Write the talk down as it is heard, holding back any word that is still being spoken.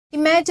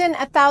Imagine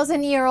a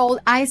 1,000-year-old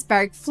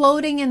iceberg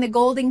floating in the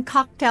golden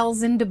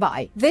cocktails in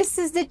Dubai. This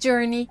is the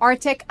journey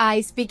Arctic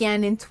ice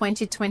began in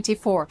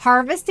 2024.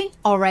 Harvesting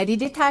already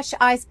detached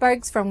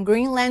icebergs from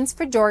Greenland's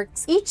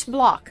fjords. Each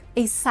block,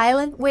 a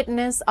silent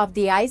witness of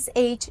the ice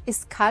age,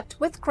 is cut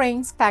with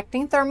cranes packed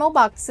in thermal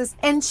boxes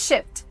and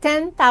shipped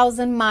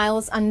 10,000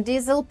 miles on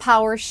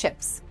diesel-powered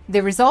ships.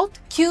 The result?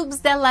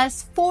 Cubes that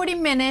last 40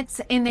 minutes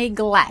in a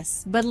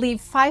glass, but leave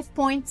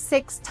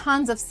 5.6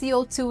 tons of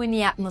CO2 in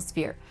the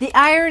atmosphere. The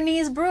irony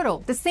is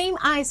brutal. The same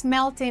ice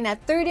melting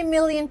at 30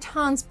 million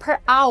tons per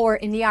hour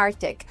in the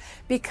Arctic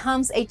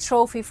becomes a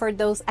trophy for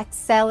those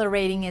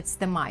accelerating its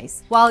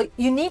demise. While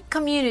unique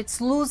communities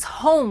lose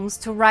homes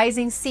to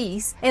rising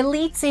seas,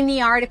 elites in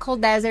the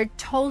Arctic desert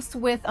toast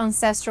with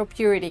ancestral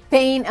purity,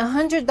 paying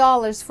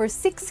 $100 for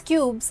 6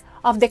 cubes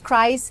of the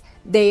cries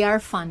they are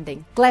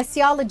funding.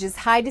 Glaciologist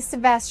Heidi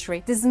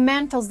Sevestre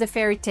dismantles the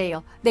fairy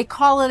tale. They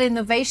call it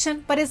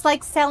innovation, but it's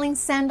like selling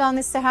sand on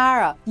the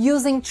Sahara,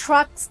 using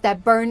trucks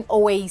that burn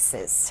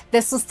oases. The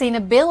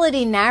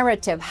sustainability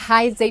narrative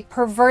hides a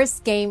perverse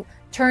game,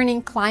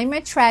 turning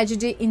climate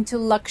tragedy into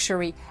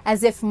luxury,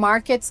 as if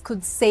markets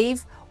could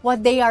save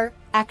what they are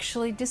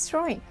actually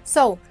destroying.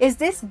 So, is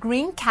this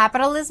green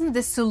capitalism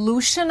the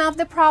solution of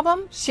the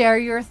problem? Share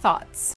your thoughts.